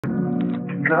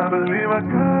I believe I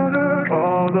got her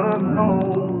all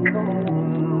alone.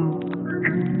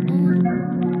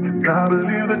 I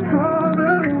believe the time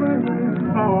that when this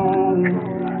song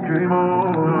came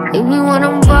on. If you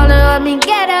wanna fall, let me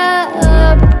get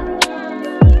up.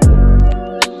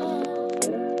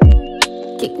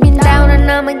 Kick me down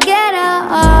and I'ma get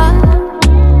up.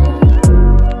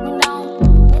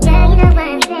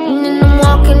 And then I'm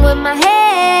walking with my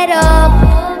head up.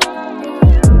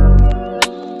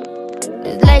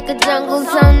 It's like a jungle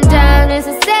sometimes, it's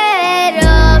a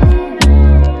setup.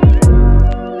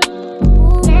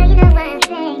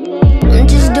 I'm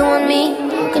just doing me,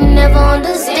 you can never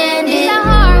understand it. He's a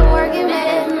hard working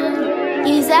man,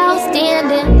 he's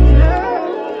outstanding.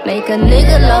 Make a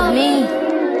nigga love me.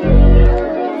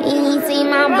 He ain't seen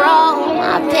my bra,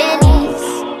 my pennies.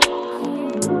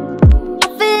 I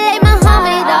feel like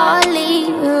Muhammad Ali,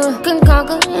 can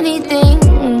conquer anything.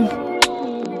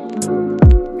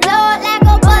 Float like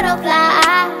a butterfly,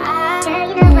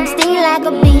 sting like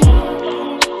a bee.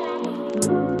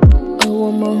 A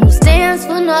woman who stands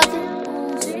for nothing,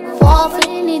 fall for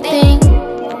anything.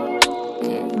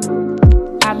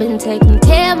 I've been taking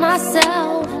care of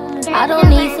myself, I don't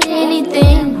need for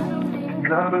anything.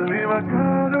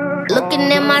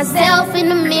 Looking at myself in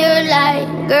the mirror like,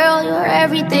 girl, you're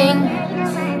everything.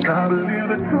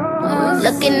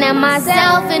 Looking at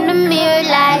myself in the mirror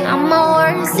like, I'm my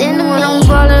worst enemy. When I'm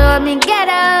falling, let me get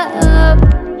up.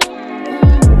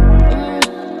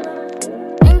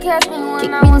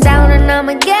 Kick me down and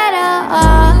I'ma get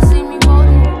up.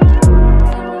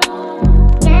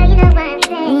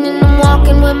 And then I'm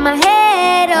walking with my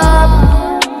head up.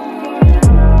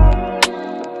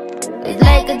 It's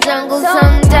like a jungle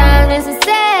sometimes, it's a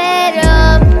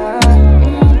setup.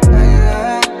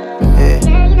 Yeah,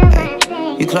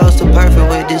 you close to perfect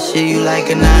with this shit, you like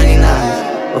a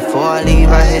 99. Before I leave,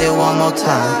 I hit it one more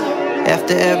time.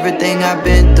 After everything I've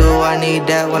been through, I need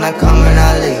that when I come and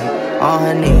I leave. On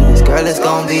her knees, girl, it's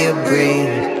gonna be a breeze.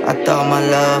 I thought my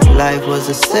love life was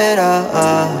a setup.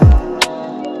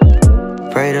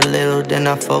 Prayed a little, then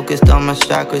I focused on my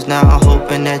chakras. Now I'm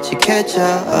hoping that you catch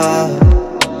up.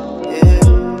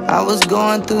 I was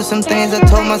going through some things, I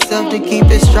told myself to keep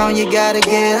it strong, you gotta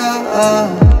get up.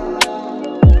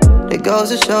 It goes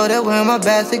to show that when my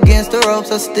back's against the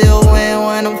ropes, I still win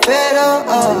when I'm fed up.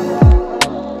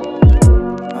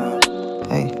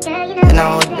 Hey. And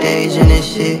nowadays in this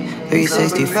shit,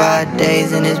 365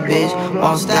 days in this bitch.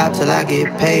 Won't stop till I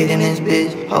get paid in this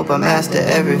bitch. Hope I master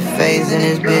every phase in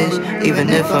this bitch. Even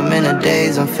if I'm in a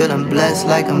daze, I'm feeling blessed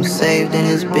like I'm saved in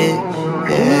this bitch.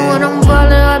 Yeah. When I'm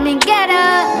falling, let me get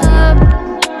up.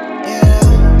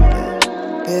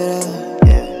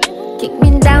 Kick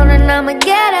me down and I'ma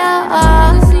get up.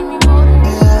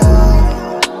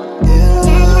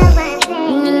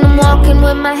 And then I'm walking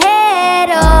with my head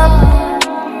up.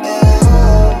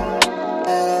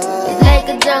 It's like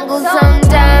a jungle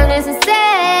sometimes.